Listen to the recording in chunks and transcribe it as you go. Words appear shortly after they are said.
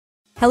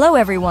Hello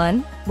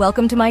everyone,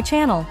 welcome to my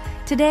channel.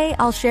 Today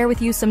I'll share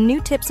with you some new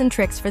tips and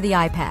tricks for the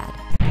iPad.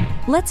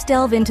 Let's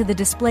delve into the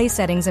display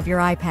settings of your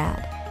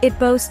iPad. It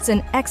boasts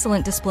an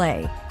excellent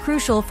display,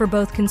 crucial for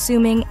both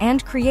consuming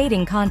and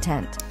creating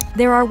content.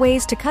 There are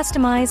ways to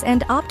customize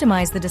and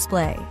optimize the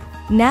display.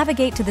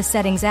 Navigate to the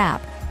Settings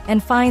app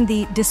and find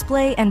the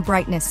Display and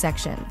Brightness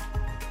section.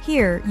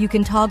 Here you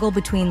can toggle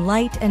between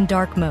light and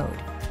dark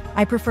mode.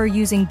 I prefer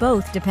using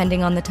both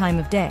depending on the time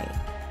of day.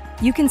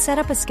 You can set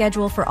up a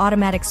schedule for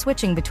automatic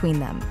switching between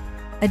them.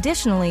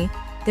 Additionally,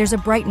 there's a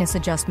brightness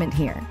adjustment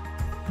here.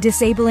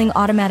 Disabling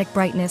automatic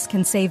brightness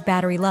can save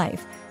battery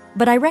life,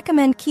 but I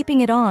recommend keeping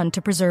it on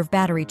to preserve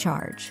battery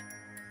charge.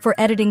 For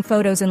editing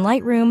photos in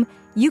Lightroom,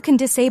 you can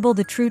disable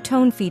the True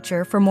Tone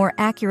feature for more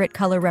accurate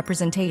color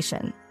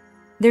representation.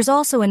 There's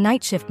also a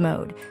night shift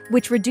mode,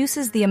 which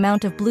reduces the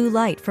amount of blue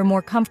light for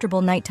more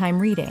comfortable nighttime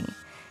reading.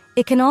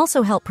 It can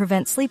also help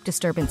prevent sleep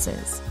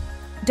disturbances.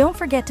 Don't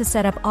forget to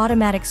set up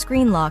automatic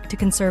screen lock to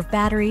conserve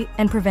battery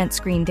and prevent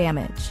screen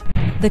damage.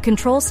 The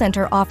Control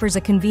Center offers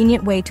a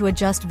convenient way to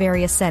adjust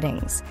various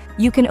settings.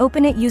 You can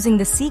open it using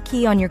the C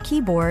key on your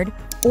keyboard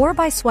or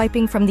by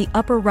swiping from the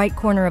upper right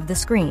corner of the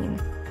screen.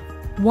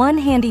 One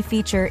handy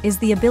feature is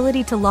the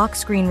ability to lock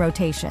screen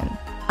rotation.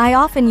 I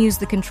often use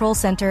the Control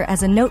Center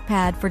as a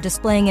notepad for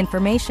displaying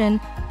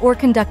information or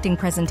conducting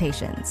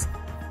presentations.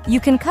 You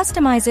can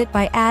customize it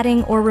by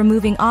adding or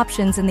removing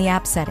options in the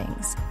app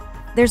settings.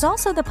 There's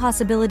also the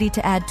possibility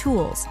to add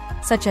tools,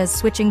 such as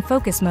switching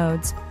focus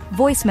modes,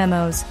 voice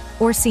memos,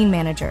 or scene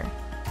manager.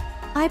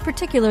 I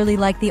particularly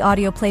like the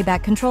audio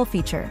playback control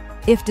feature.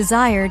 If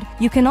desired,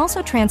 you can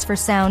also transfer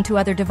sound to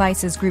other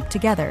devices grouped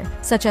together,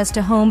 such as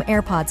to home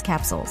AirPods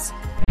capsules.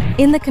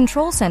 In the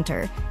Control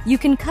Center, you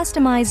can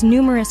customize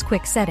numerous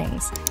quick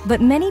settings,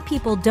 but many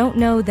people don't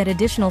know that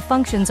additional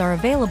functions are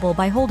available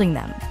by holding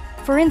them.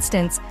 For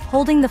instance,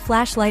 holding the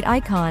flashlight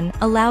icon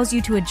allows you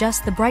to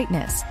adjust the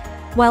brightness,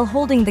 while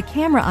holding the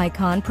camera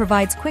icon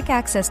provides quick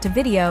access to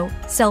video,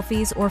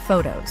 selfies, or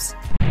photos.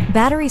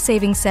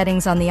 Battery-saving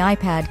settings on the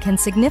iPad can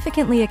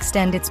significantly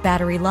extend its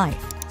battery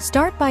life.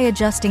 Start by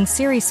adjusting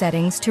Siri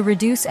settings to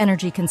reduce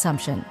energy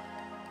consumption.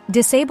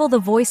 Disable the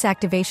voice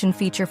activation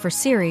feature for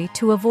Siri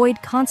to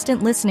avoid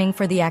constant listening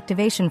for the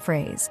activation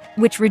phrase,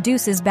 which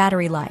reduces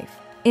battery life.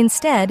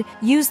 Instead,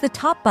 use the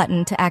top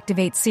button to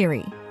activate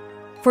Siri.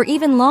 For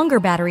even longer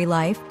battery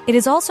life, it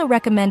is also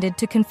recommended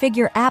to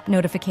configure app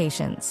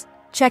notifications.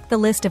 Check the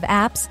list of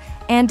apps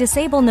and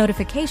disable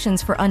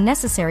notifications for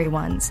unnecessary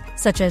ones,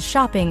 such as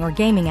shopping or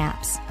gaming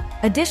apps.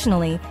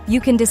 Additionally, you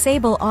can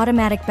disable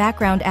automatic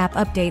background app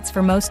updates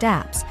for most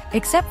apps,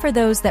 except for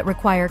those that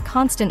require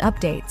constant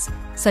updates,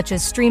 such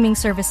as streaming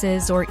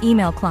services or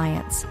email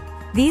clients.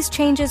 These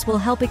changes will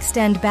help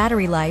extend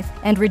battery life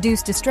and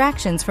reduce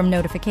distractions from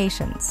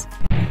notifications.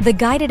 The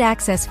Guided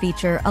Access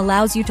feature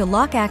allows you to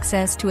lock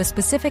access to a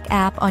specific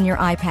app on your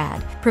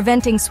iPad,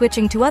 preventing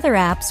switching to other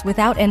apps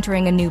without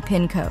entering a new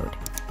PIN code.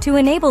 To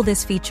enable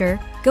this feature,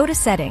 go to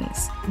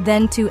Settings,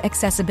 then to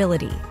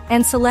Accessibility,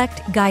 and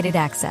select Guided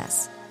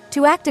Access.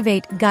 To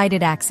activate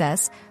Guided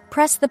Access,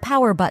 press the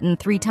power button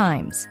 3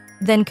 times,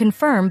 then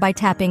confirm by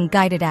tapping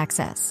Guided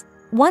Access.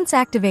 Once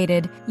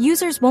activated,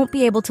 users won't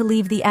be able to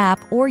leave the app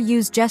or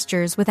use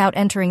gestures without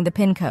entering the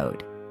PIN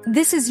code.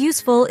 This is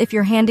useful if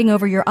you're handing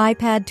over your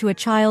iPad to a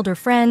child or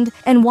friend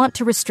and want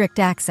to restrict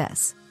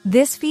access.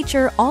 This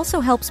feature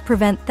also helps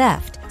prevent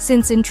theft,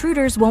 since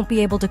intruders won't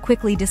be able to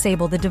quickly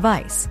disable the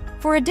device.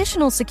 For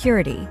additional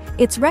security,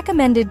 it's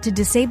recommended to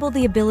disable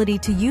the ability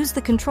to use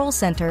the Control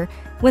Center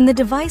when the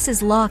device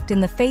is locked in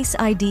the Face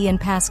ID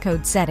and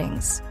passcode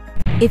settings.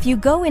 If you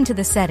go into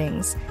the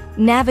settings,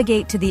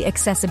 navigate to the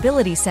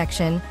Accessibility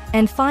section,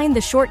 and find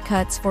the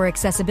shortcuts for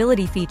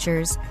accessibility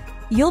features,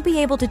 you'll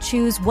be able to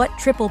choose what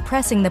triple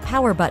pressing the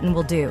power button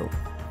will do.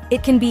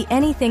 It can be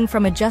anything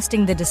from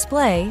adjusting the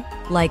display,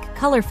 like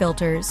color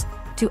filters,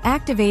 to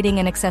activating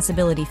an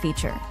accessibility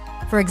feature.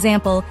 For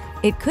example,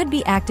 it could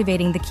be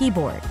activating the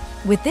keyboard.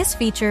 With this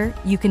feature,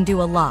 you can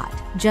do a lot.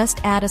 Just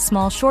add a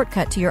small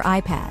shortcut to your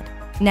iPad.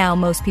 Now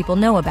most people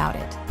know about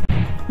it.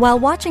 While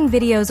watching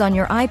videos on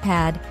your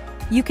iPad,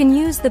 you can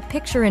use the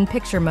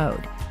Picture-in-Picture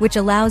mode, which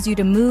allows you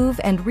to move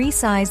and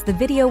resize the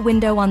video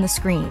window on the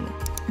screen.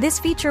 This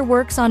feature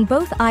works on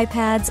both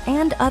iPads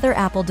and other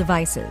Apple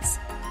devices.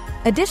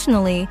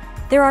 Additionally,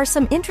 there are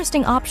some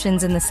interesting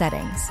options in the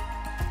settings.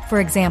 For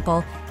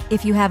example,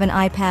 if you have an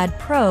iPad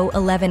Pro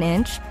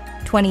 11-inch,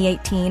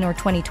 2018 or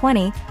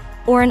 2020,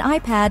 or an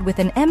iPad with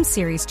an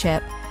M-series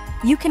chip,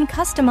 you can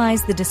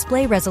customize the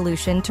display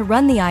resolution to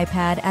run the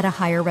iPad at a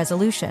higher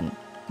resolution.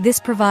 This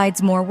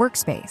provides more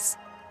workspace.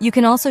 You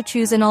can also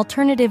choose an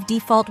alternative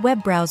default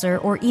web browser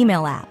or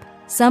email app.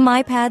 Some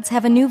iPads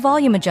have a new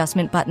volume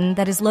adjustment button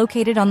that is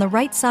located on the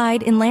right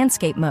side in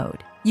landscape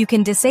mode. You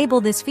can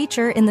disable this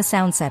feature in the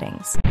sound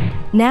settings.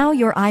 Now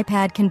your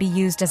iPad can be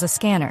used as a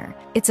scanner.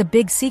 It's a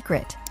big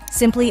secret.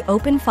 Simply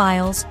open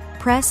Files,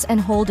 press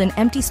and hold an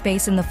empty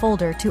space in the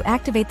folder to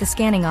activate the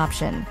scanning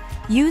option,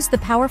 Use the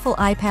powerful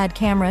iPad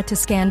camera to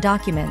scan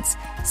documents,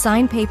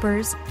 sign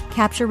papers,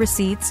 capture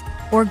receipts,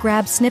 or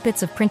grab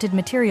snippets of printed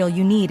material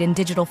you need in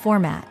digital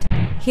format.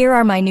 Here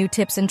are my new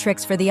tips and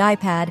tricks for the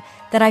iPad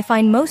that I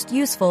find most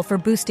useful for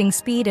boosting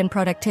speed and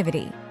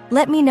productivity.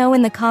 Let me know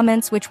in the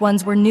comments which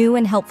ones were new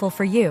and helpful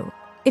for you.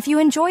 If you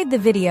enjoyed the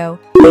video,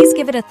 please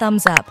give it a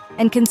thumbs up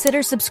and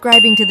consider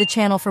subscribing to the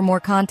channel for more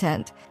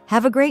content.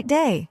 Have a great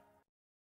day!